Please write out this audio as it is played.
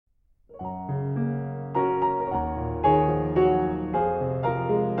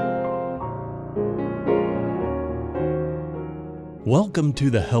Welcome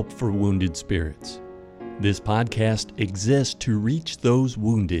to the Help for Wounded Spirits. This podcast exists to reach those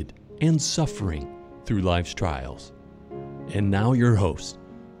wounded and suffering through life's trials. And now your hosts,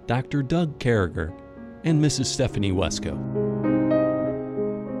 Dr. Doug Carragher and Mrs. Stephanie Wesco.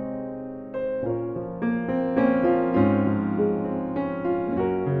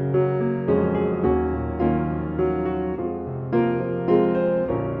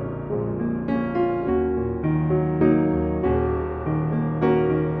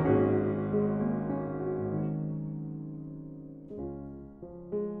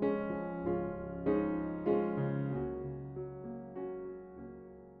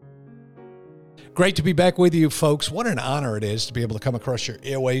 Great to be back with you, folks. What an honor it is to be able to come across your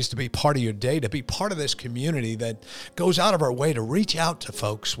airways, to be part of your day, to be part of this community that goes out of our way to reach out to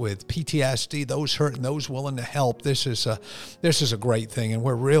folks with PTSD, those hurt and those willing to help. This is a great thing, and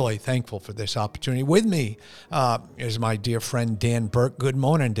we're really thankful for this opportunity. With me is my dear friend, Dan Burke. Good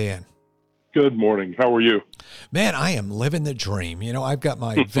morning, Dan. Good morning. How are you? Man, I am living the dream. You know, I've got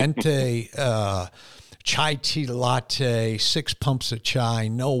my Venti chai tea latte, 6 pumps of chai,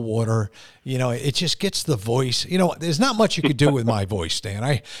 no water. You know, it just gets the voice. You know, there's not much you could do with my voice, Dan.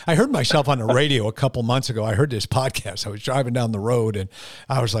 I heard myself on the radio a couple months ago. I heard this podcast. I was driving down the road, and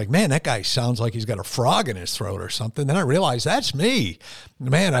I was like, man, that guy sounds like he's got a frog in his throat or something. Then I realized that's me.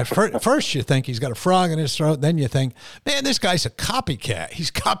 Man, first you think he's got a frog in his throat. Then you think, man, this guy's a copycat. He's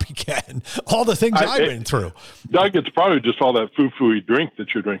copycatting all the things I've been through. Doug, it's probably just all that foo-foo-y drink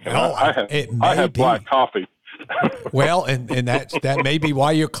that you're drinking. Oh, I have black coffee. Well, and that may be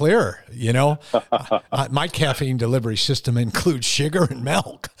why you're clearer. You know, my caffeine delivery system includes sugar and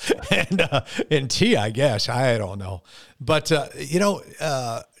milk and tea, I guess. I don't know. But,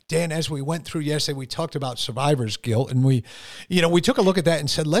 Dan, as we went through yesterday, we talked about survivor's guilt, and we took a look at that and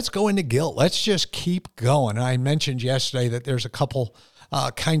said, let's go into guilt. Let's just keep going. I mentioned yesterday that there's a couple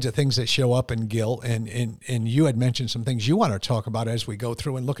kinds of things that show up in guilt, and you had mentioned some things you want to talk about as we go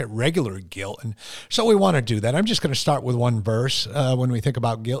through and look at regular guilt, and so we want to do that. I'm just going to start with one verse when we think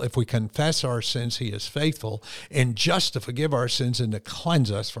about guilt. If we confess our sins, he is faithful and just to forgive our sins and to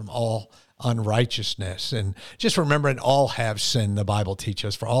cleanse us from all unrighteousness. And just remembering all have sinned, the Bible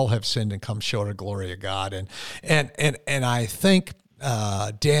teaches, for all have sinned and come short of glory of God. And I think,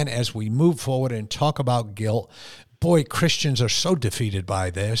 Dan, as we move forward and talk about guilt, boy, Christians are so defeated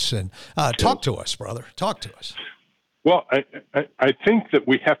by this. And talk to us, brother. Talk to us. Well, I think that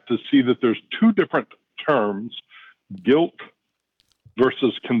we have to see that there's two different terms, guilt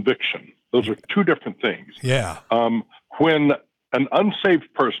versus conviction. Those are two different things. Yeah. When an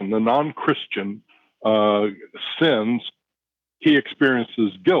unsaved person, a non-Christian, sins, he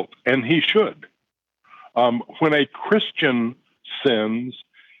experiences guilt, and he should. When a Christian sins,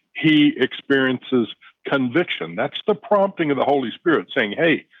 he experiences conviction. That's the prompting of the Holy Spirit saying,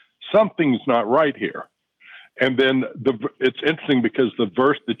 hey, something's not right here. And then it's interesting because the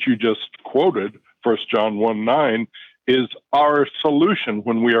verse that you just quoted, 1 John 1:9, is our solution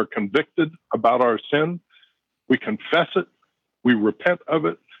when we are convicted about our sin. We confess it, we repent of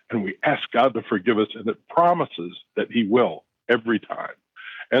it, and we ask God to forgive us, and it promises that he will every time.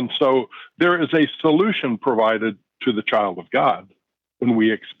 And so there is a solution provided to the child of God when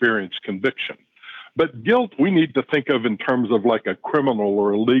we experience conviction. But guilt, we need to think of in terms of like a criminal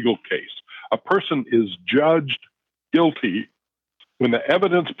or a legal case. A person is judged guilty when the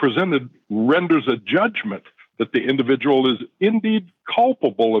evidence presented renders a judgment that the individual is indeed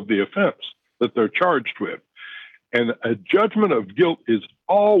culpable of the offense that they're charged with. And a judgment of guilt is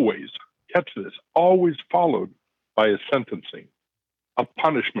always, catch this, always followed by a sentencing, a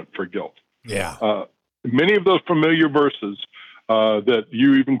punishment for guilt. Yeah. Many of those familiar verses that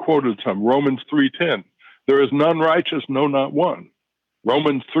you even quoted some, Romans 3:10, there is none righteous, no, not one.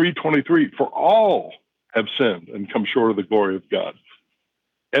 Romans 3:23, for all have sinned and come short of the glory of God.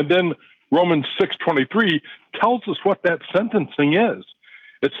 And then Romans 6:23 tells us what that sentencing is.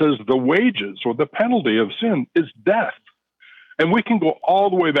 It says the wages or the penalty of sin is death. And we can go all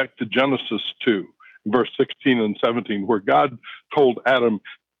the way back to Genesis 2, verse 16 and 17, where God told Adam,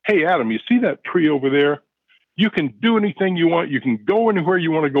 hey, Adam, you see that tree over there? You can do anything you want. You can go anywhere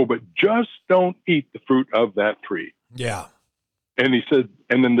you want to go, but just don't eat the fruit of that tree. Yeah. And he said,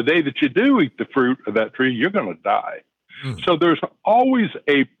 and then the day that you do eat the fruit of that tree, you're going to die. So there's always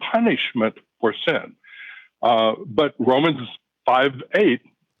a punishment for sin. But Romans 5:8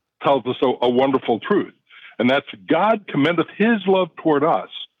 tells us a wonderful truth, and that's God commendeth his love toward us,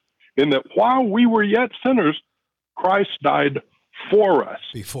 in that while we were yet sinners, Christ died for us.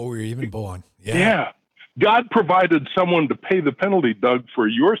 Before we were even born. Yeah. God provided someone to pay the penalty, Doug, for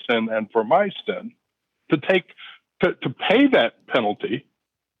your sin and for my sin, to pay that penalty,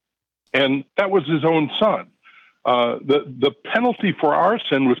 and that was his own son. The penalty for our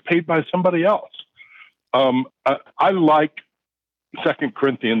sin was paid by somebody else. I like 2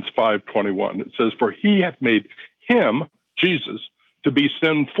 Corinthians 5:21. It says, "For he hath made him," Jesus, "to be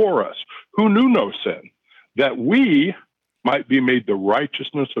sin for us, who knew no sin, that we might be made the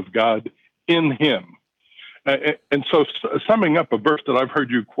righteousness of God in him." And so, summing up a verse that I've heard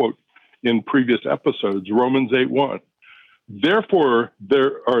you quote in previous episodes, Romans 8:1. "Therefore,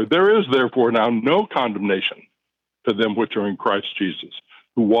 there is therefore now no condemnation to them which are in Christ Jesus,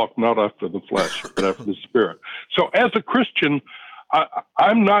 who walk not after the flesh, but after the Spirit." So, as a Christian,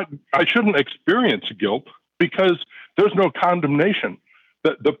 I shouldn't experience guilt because there's no condemnation.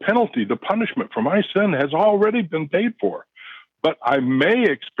 The penalty, the punishment for my sin has already been paid for, but I may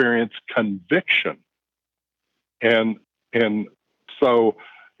experience conviction. And so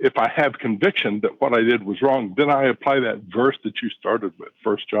if I have conviction that what I did was wrong, then I apply that verse that you started with,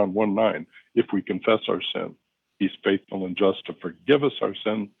 1 John 1:9. "If we confess our sin, he's faithful and just to forgive us our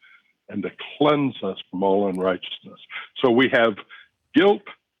sin and to cleanse us from all unrighteousness." So we have guilt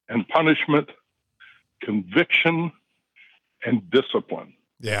and punishment, conviction and discipline.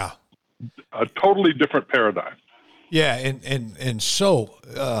 Yeah. A totally different paradigm. Yeah, and so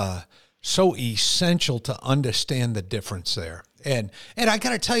essential to understand the difference there. And I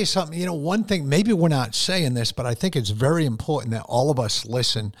got to tell you something, one thing, maybe we're not saying this, but I think it's very important that all of us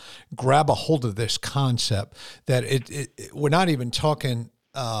listen, grab a hold of this concept, that we're not even talking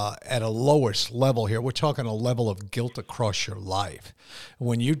at a lowest level here. We're talking a level of guilt across your life.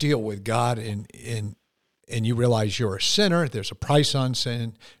 When you deal with God and you realize you're a sinner, there's a price on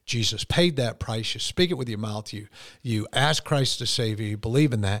sin. Jesus paid that price. You speak it with your mouth. You ask Christ to save you. You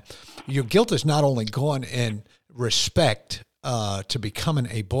believe in that. Your guilt is not only gone in respect to becoming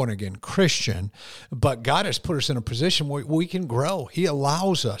a born-again Christian, but God has put us in a position where we can grow. He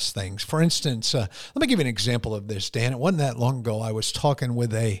allows us things. For instance, let me give you an example of this, Dan. It wasn't that long ago. I was talking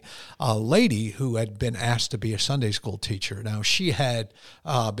with a lady who had been asked to be a Sunday school teacher. Now, she had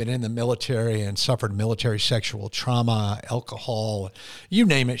been in the military and suffered military sexual trauma, alcohol, you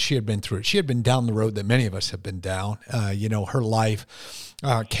name it, she had been through it. She had been down the road that many of us have been down. Her life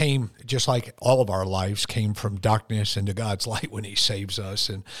came, just like all of our lives, came from darkness into God's light when he saves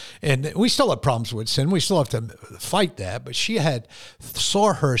us. And we still have problems with sin. We still have to fight that. But she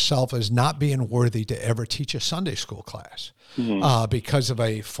saw herself as not being worthy to ever teach a Sunday school class. Because of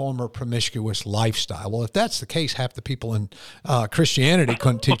a former promiscuous lifestyle. Well, if that's the case, half the people in Christianity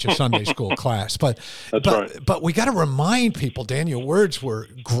couldn't teach a Sunday school class. But we got to remind people, Dan, your words were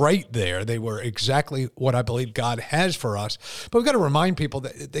great there. They were exactly what I believe God has for us. But we've got to remind people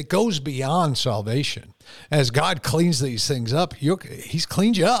that it goes beyond salvation. As God cleans these things up, he's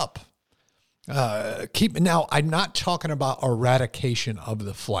cleaned you up. Now, I'm not talking about eradication of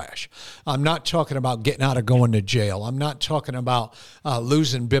the flesh. I'm not talking about getting out of going to jail. I'm not talking about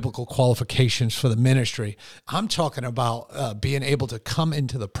losing biblical qualifications for the ministry. I'm talking about being able to come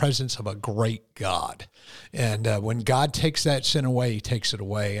into the presence of a great God. And when God takes that sin away, he takes it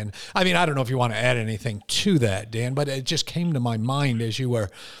away. And I mean, I don't know if you want to add anything to that, Dan, but it just came to my mind as you were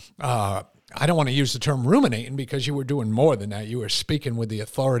I don't want to use the term ruminating because you were doing more than that. You were speaking with the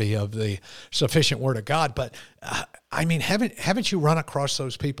authority of the sufficient word of God. But I mean, haven't you run across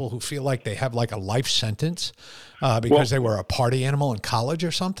those people who feel like they have like a life sentence because they were a party animal in college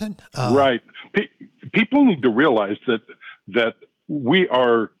or something? Right. People need to realize that we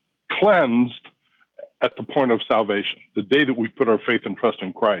are cleansed at the point of salvation. The day that we put our faith and trust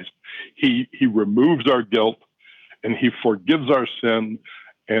in Christ, he removes our guilt and he forgives our sin.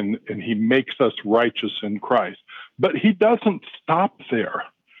 And he makes us righteous in Christ. But he doesn't stop there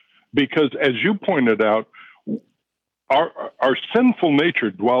because, as you pointed out, our sinful nature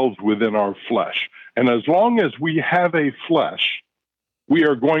dwells within our flesh. And as long as we have a flesh, we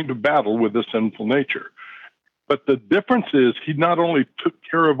are going to battle with the sinful nature. But the difference is he not only took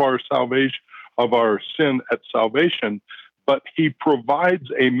care of our salvation, of our sin at salvation, but he provides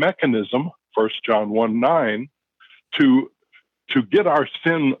a mechanism, 1 John 1:9, to get our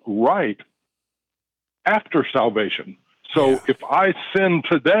sin right after salvation. So if I sin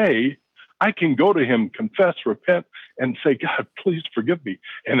today, I can go to him, confess, repent, and say, God, please forgive me.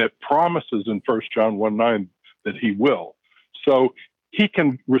 And it promises in 1 John 1:9 that he will. So he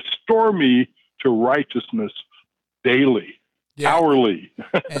can restore me to righteousness daily. hourly,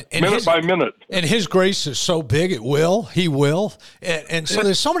 and minute by minute. And his grace is so big, he will. And so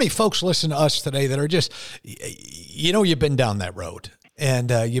there's so many folks listening to us today that are just, you've been down that road.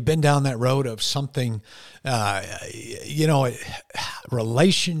 And you've been down that road of something,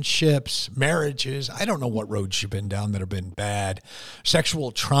 relationships, marriages. I don't know what roads you've been down that have been bad.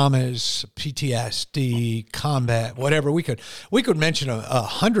 Sexual traumas, PTSD, combat, whatever. We could mention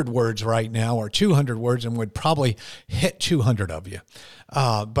 100 words right now or 200 words and would probably hit 200 of you.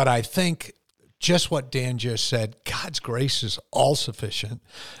 But I think just what Dan just said, God's grace is all sufficient.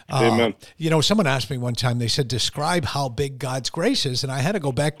 Amen. Someone asked me one time, they said, describe how big God's grace is. And I had to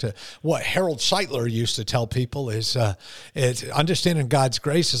go back to what Harold Seitler used to tell people is it's understanding God's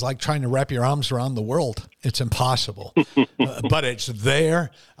grace is like trying to wrap your arms around the world. It's impossible, but it's there.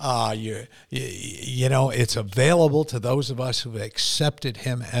 It's available to those of us who've accepted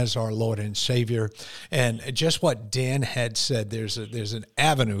him as our Lord and Savior. And just what Dan had said, there's an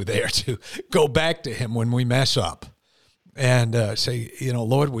avenue there to go back to him when we mess up and say,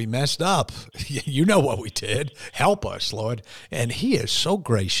 Lord, we messed up. You know what we did. Help us, Lord. And he is so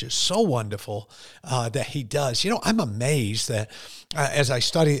gracious, so wonderful that he does. I'm amazed that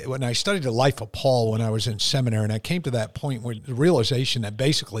when I studied the life of Paul when I was in seminary, and I came to that point with the realization that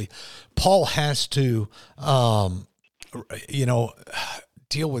basically Paul has to,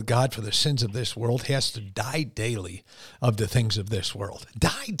 deal with God for the sins of this world. He has to die daily of the things of this world.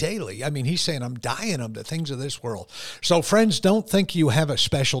 Die daily. I mean, he's saying, I'm dying of the things of this world. So friends, don't think you have a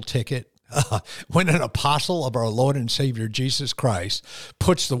special ticket. When an apostle of our Lord and Savior Jesus Christ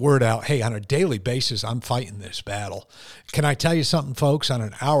puts the word out, hey, on a daily basis, I'm fighting this battle. Can I tell you something, folks? On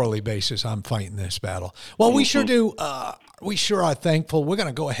an hourly basis, I'm fighting this battle. Well, we sure do. We sure are thankful. We're going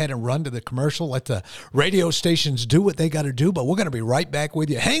to go ahead and run to the commercial, let the radio stations do what they got to do, but we're going to be right back with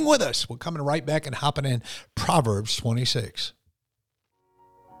you. Hang with us. We're coming right back and hopping in Proverbs 26.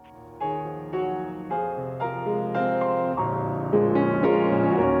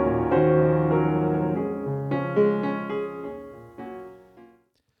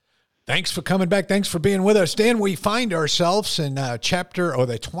 Thanks for coming back. Thanks for being with us. Dan, we find ourselves in the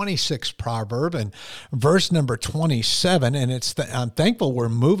 26th proverb and verse number 27. And I'm thankful we're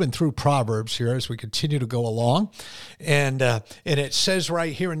moving through Proverbs here as we continue to go along. And it says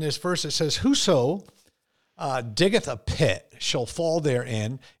right here in this verse, it says, whoso diggeth a pit shall fall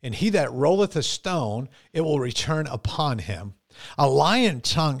therein, and he that rolleth a stone, it will return upon him. A lying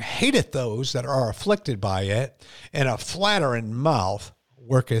tongue hateth those that are afflicted by it, and a flattering mouth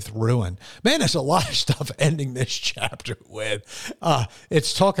worketh ruin. Man, there's a lot of stuff ending this chapter with.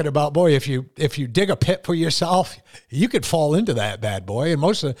 It's talking about, boy, if you dig a pit for yourself, you could fall into that bad boy,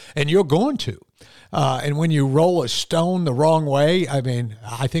 and you're going to. And when you roll a stone the wrong way, I mean,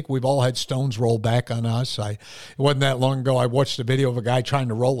 I think we've all had stones roll back on us. It wasn't that long ago, I watched a video of a guy trying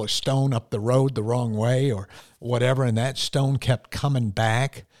to roll a stone up the road the wrong way or whatever, and that stone kept coming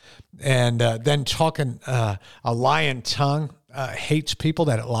back. And then talking a lying tongue hates people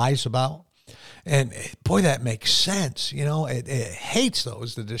that it lies about. And boy, that makes sense. It hates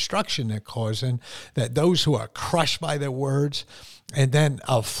the destruction they're causing, that those who are crushed by their words. And then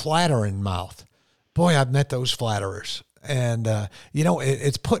a flattering mouth. Boy, I've met those flatterers. And,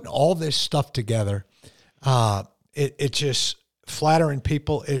 it's putting all this stuff together. It just flattering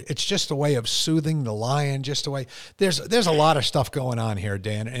people. It's just a way of soothing the lion, just a way. There's a lot of stuff going on here,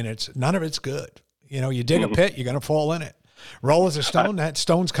 Dan, and none of it's good. You dig a pit, you're going to fall in it. Roll as a stone, that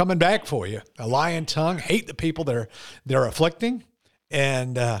stone's coming back for you. A lying tongue, hate the people they're afflicting.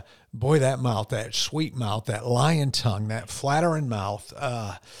 And boy, that mouth, that sweet mouth, that lying tongue, that flattering mouth,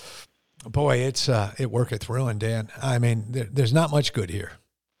 boy, it worketh ruin, Dan. I mean, there's not much good here.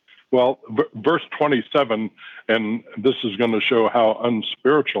 Well, verse 27, and this is going to show how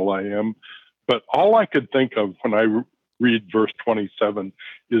unspiritual I am, but all I could think of when I read verse 27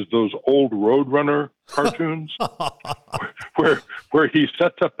 is those old Roadrunner cartoons where he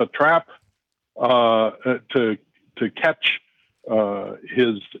sets up a trap to catch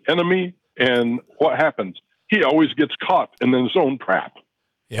his enemy, and what happens? He always gets caught in his own trap.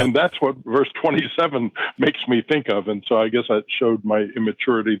 Yep. And that's what verse 27 makes me think of. And so I guess that showed my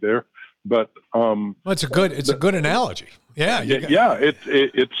immaturity there. But it's a good analogy. Yeah.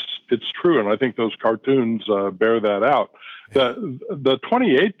 It's true. And I think those cartoons bear that out. Yeah. The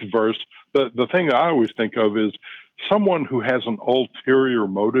 28th verse, the thing I always think of is someone who has an ulterior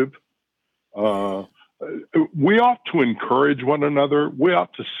motive. We ought to encourage one another. We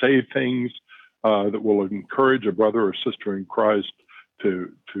ought to say things that will encourage a brother or sister in Christ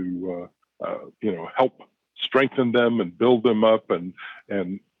to help strengthen them and build them up and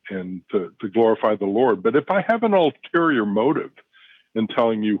and to glorify the Lord. But if I have an ulterior motive in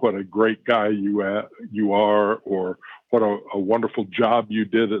telling you what a great guy you are, or what a wonderful job you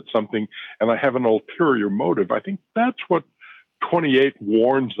did at something, and I have an ulterior motive, I think that's what 28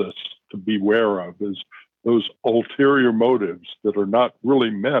 warns us to beware of, is those ulterior motives that are not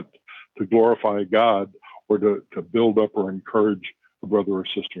really meant to glorify God or to build up or encourage a brother or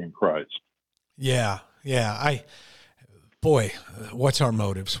sister in Christ. Yeah. Boy, what's our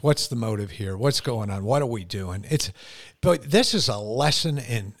motives? What's the motive here? What's going on? What are we doing? But this is a lesson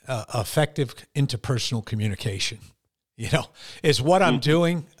in effective interpersonal communication. Is what I'm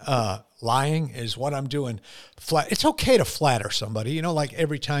doing lying? Is what I'm doing It's okay to flatter somebody. Like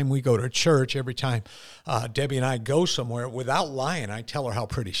every time we go to church, every time Debbie and I go somewhere, without lying, I tell her how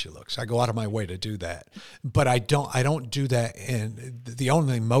pretty she looks. I go out of my way to do that. But I don't do that, and the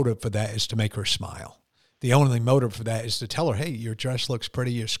only motive for that is to make her smile. The only motive for that is to tell her, hey, your dress looks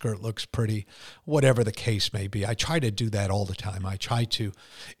pretty, your skirt looks pretty, whatever the case may be. I try to do that all the time. I try to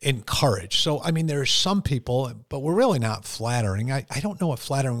encourage. So, there are some people, but we're really not flattering. I don't know if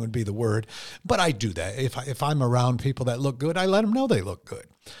flattering would be the word, but I do that. If I'm around people that look good, I let them know they look good.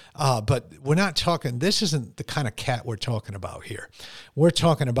 But we're not talking, this isn't the kind of cat we're talking about here. We're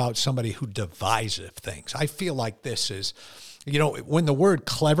talking about somebody who devises things. I feel like this is, when the word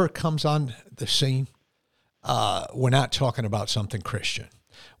clever comes on the scene, we're not talking about something Christian.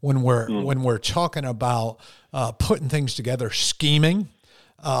 When we're talking about putting things together, scheming,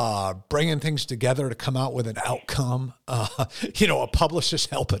 bringing things together to come out with an outcome, a publicist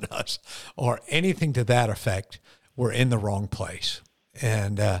helping us, or anything to that effect, we're in the wrong place,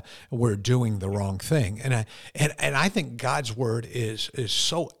 and we're doing the wrong thing. And I think God's word is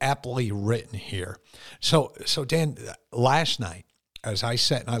so aptly written here. So Dan, last night, as I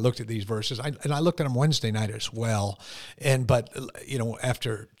sat and I looked at these verses, and I looked at them Wednesday night as well, but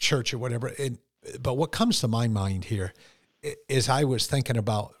after church or whatever. But what comes to my mind here is I was thinking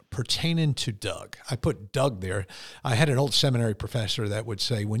about pertaining to Doug. I put Doug there. I had an old seminary professor that would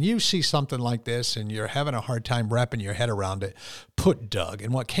say, when you see something like this and you're having a hard time wrapping your head around it, put Doug.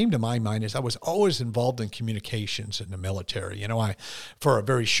 And what came to my mind is I was always involved in communications in the military. For a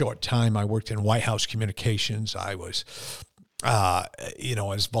very short time, I worked in White House communications. I was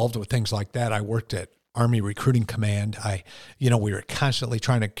involved with things like that. I worked at Army Recruiting Command. We were constantly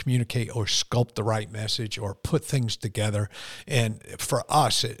trying to communicate or sculpt the right message or put things together. And for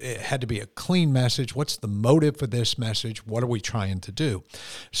us, it had to be a clean message. What's the motive for this message? What are we trying to do?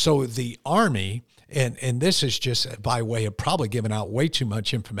 So the Army, and this is just by way of probably giving out way too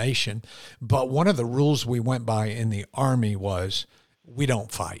much information, but one of the rules we went by in the Army was we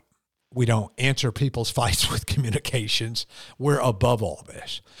don't fight. We don't answer people's fights with communications. We're above all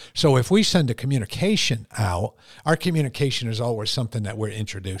this. So if we send a communication out, our communication is always something that we're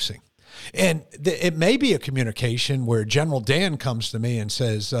introducing. And it may be a communication where General Dan comes to me and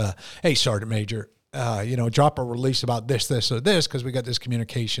says, hey, Sergeant Major, drop a release about this, or this, because we got this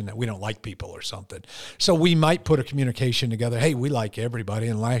communication that we don't like people or something. So we might put a communication together. Hey, we like everybody.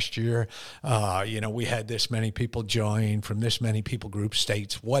 And last year, we had this many people join from this many people groups,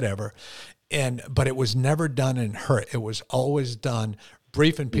 states, whatever. But it was never done in hurt. It was always done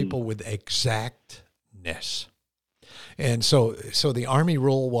briefing people with exactness. And so the Army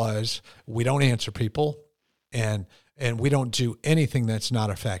rule was we don't answer people, and we don't do anything that's not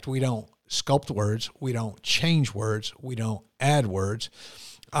a fact. We don't sculpt words. We don't change words. We don't add words.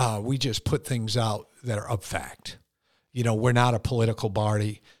 We just put things out that are of fact. We're not a political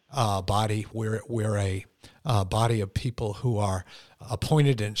body. We're a body of people who are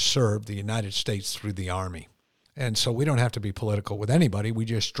appointed and serve the United States through the Army. And so we don't have to be political with anybody. We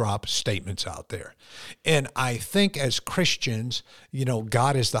just drop statements out there. And I think as Christians,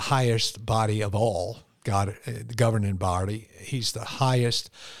 God is the highest body of all. God, the governing body, he's the highest.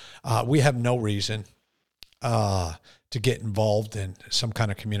 We have no reason to get involved in some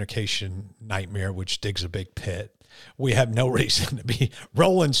kind of communication nightmare which digs a big pit. We have no reason to be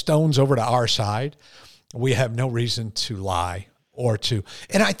rolling stones over to our side. We have no reason to lie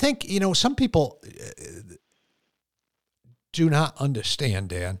and I think, some people do not understand,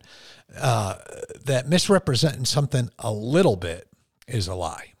 Dan, that misrepresenting something a little bit is a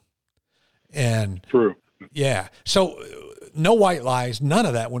lie. And true. Yeah. So no white lies, none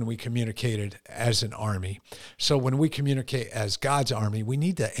of that when we communicated as an army. So when we communicate as God's army, we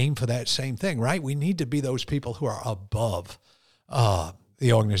need to aim for that same thing, right? We need to be those people who are above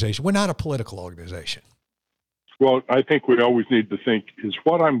the organization. We're not a political organization. Well, I think we always need to think, is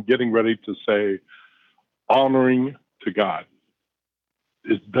what I'm getting ready to say honoring to God?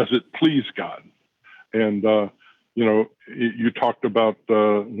 Does it please God? And You talked about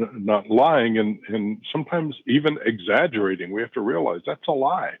not lying and sometimes even exaggerating. We have to realize that's a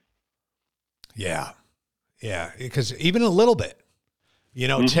lie. Yeah, because even a little bit,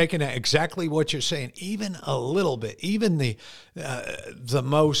 taking exactly what you're saying, even a little bit, even the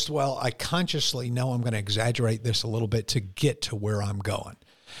most, I consciously know I'm going to exaggerate this a little bit to get to where I'm going.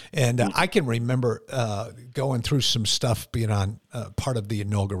 And I can remember going through some stuff, being on part of the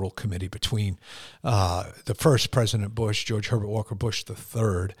inaugural committee between the first President Bush, George Herbert Walker Bush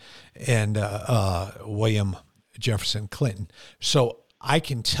III, and William Jefferson Clinton. So I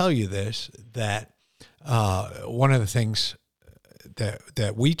can tell you this, that one of the things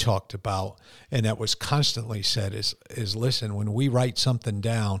that we talked about and that was constantly said is listen, when we write something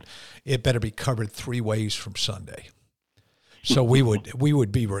down, it better be covered 3 ways from Sunday. So we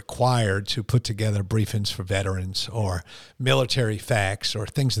would be required to put together briefings for veterans or military facts or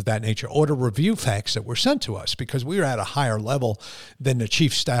things of that nature, or to review facts that were sent to us, because we were at a higher level than the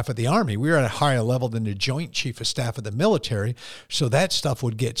chief staff of the Army. We were at a higher level than the Joint Chief of Staff of the military. So that stuff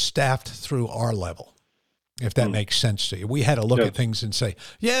would get staffed through our level, if that makes sense to you. We had to look at things and say,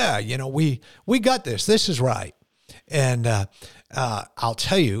 we got this. This is right. And I'll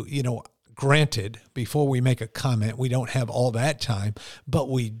tell you, granted, before we make a comment, we don't have all that time, but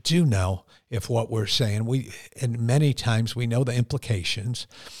we do know if what we're saying, and many times we know the implications.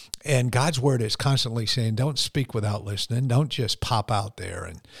 And God's word is constantly saying, don't speak without listening. Don't just pop out there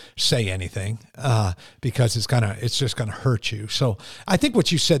and say anything because it's just going to hurt you. So I think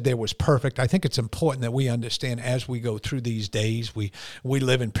what you said there was perfect. I think it's important that we understand as we go through these days, we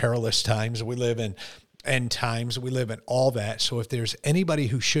live in perilous times. We live in end times. We live in all that. So if there's anybody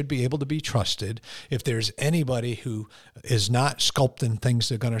who should be able to be trusted, if there's anybody who is not sculpting things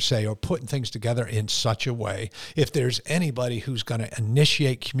they're going to say or putting things together in such a way, if there's anybody who's going to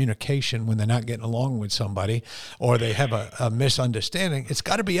initiate communication when they're not getting along with somebody or they have a misunderstanding, it's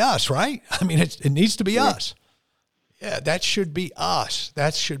got to be us, right? I mean, it needs to be us. Yeah, that should be us.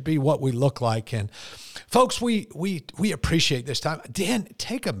 That should be what we look like. And folks, we appreciate this time. Dan,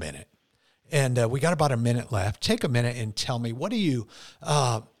 take a minute. And we got about a minute left. Take a minute and tell me, what's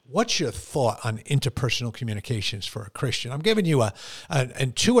your thought on interpersonal communications for a Christian? I'm giving you a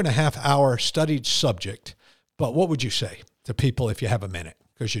 2.5 hour studied subject, but what would you say to people if you have a minute?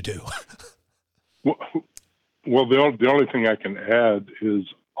 Because you do. Well, the only thing I can add is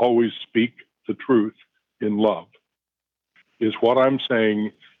always speak the truth in love. Is what I'm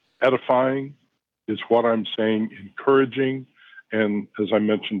saying edifying? Is what I'm saying encouraging? And as I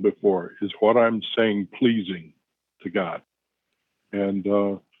mentioned before, is what I'm saying pleasing to God? And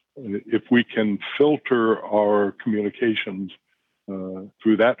if we can filter our communications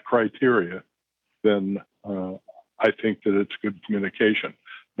through that criteria, then I think that it's good communication.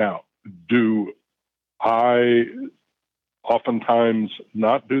 Now, do I oftentimes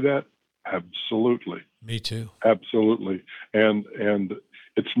not do that? Absolutely. Me too. Absolutely. And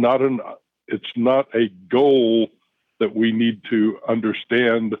it's not a goal that we need to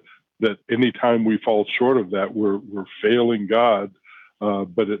understand that anytime we fall short of that, we're failing God,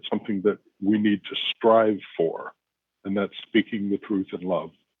 but it's something that we need to strive for, and that's speaking the truth in love.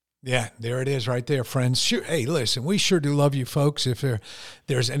 Yeah, there it is right there, friends. Sure. Hey, listen, we sure do love you, folks. If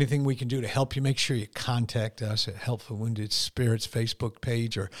there's anything we can do to help you, make sure you contact us at Help for Wounded Spirits Facebook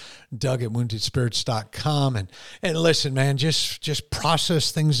page or Doug@woundedspirits.com. And listen, man, just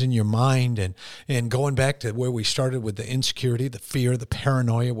process things in your mind. And going back to where we started with the insecurity, the fear, the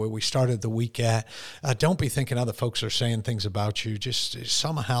paranoia, where we started the week at, don't be thinking other folks are saying things about you. Just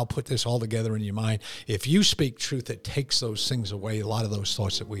somehow put this all together in your mind. If you speak truth, it takes those things away, a lot of those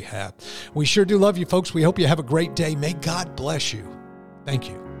thoughts that we have. We sure do love you, folks. We hope you have a great day. May God bless you. Thank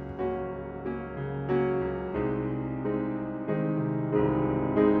you.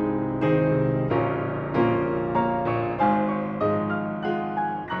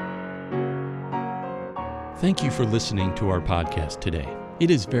 Thank you for listening to our podcast today.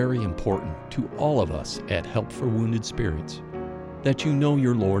 It is very important to all of us at Help for Wounded Spirits that you know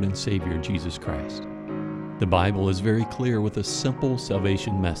your Lord and Savior, Jesus Christ. The Bible is very clear with a simple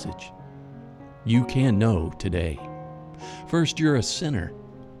salvation message. You can know today. First, you're a sinner,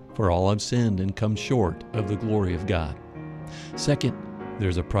 for all have sinned and come short of the glory of God. Second,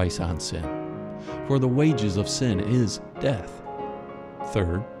 there's a price on sin, for the wages of sin is death.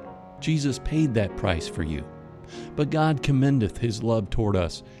 Third, Jesus paid that price for you. But God commendeth his love toward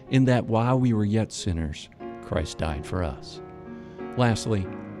us, in that while we were yet sinners, Christ died for us. Lastly,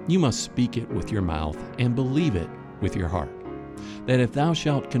 you must speak it with your mouth and believe it with your heart, that if thou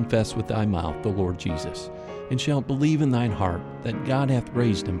shalt confess with thy mouth the Lord Jesus, and shalt believe in thine heart that God hath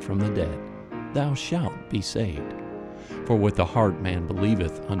raised him from the dead, thou shalt be saved. For with the heart man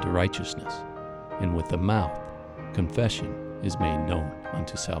believeth unto righteousness, and with the mouth confession is made known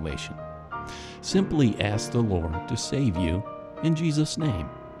unto salvation. Simply ask the Lord to save you in Jesus' name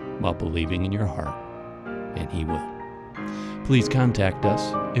while believing in your heart, and He will. Please contact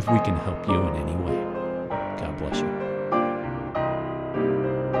us if we can help you in any way. God bless you.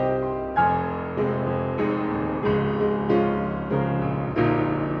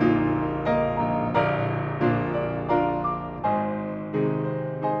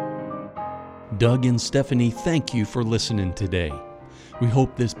 Doug and Stephanie, thank you for listening today. We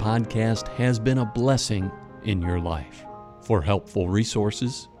hope this podcast has been a blessing in your life. For helpful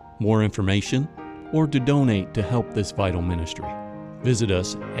resources, more information, or to donate to help this vital ministry, visit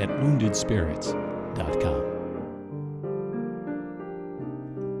us at woundedspirits.com.